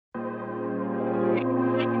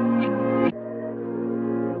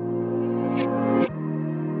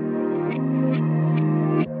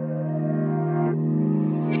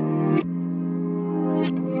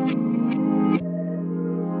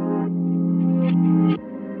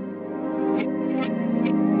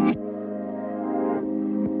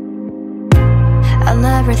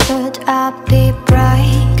not be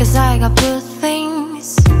bright, cause I got blue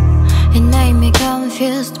things. It made me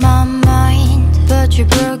confused my mind, but you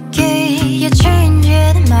broke it. You're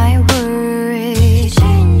changing my world,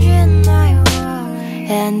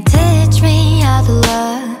 and teach me how to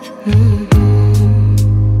love.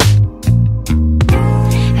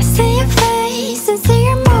 I see your face and see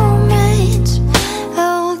your moments,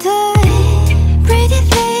 all the pretty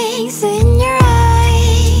things in your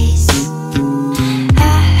eyes.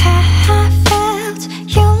 I felt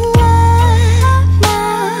your love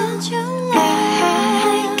now. I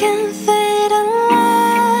can feel in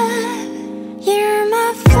love. You're my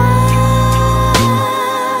flower,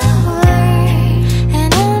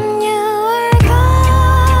 and I'm your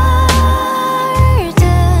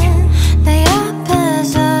garden. 내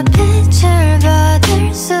앞에서 빛을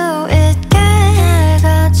받을 수 있게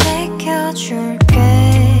내가 지켜줄게.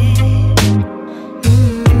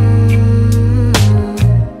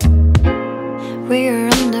 We're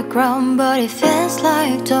underground, but it feels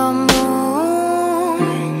like the moon.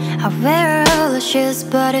 I wear all the shoes,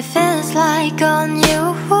 but it feels like a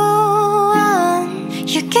new one.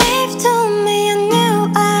 You gave to me a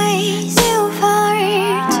new eyes, new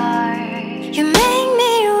heart. You make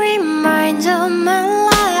me remind of my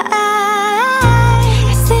life.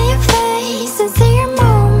 I see your face and see your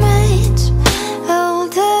moments, all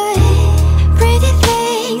the pretty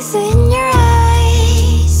things in your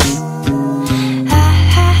eyes. I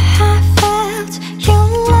felt your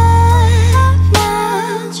love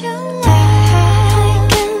now. I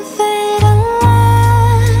can feel in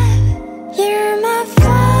love. You're my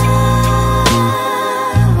flower,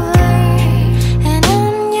 and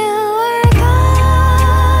I'm your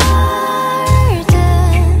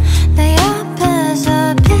garden. 내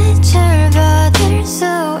앞에서 빛을 받을 수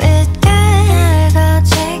있게 내가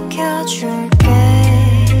지켜줄게.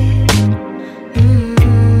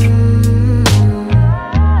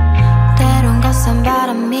 때론 거센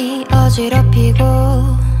바람이 어지럽히고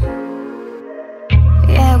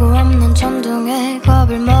예고 없는 천둥에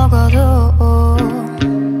겁을 먹어도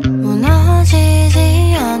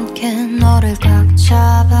무너지지 않게 너를 꽉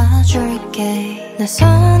잡아줄게. 내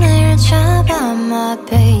손을 잡아 my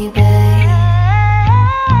baby.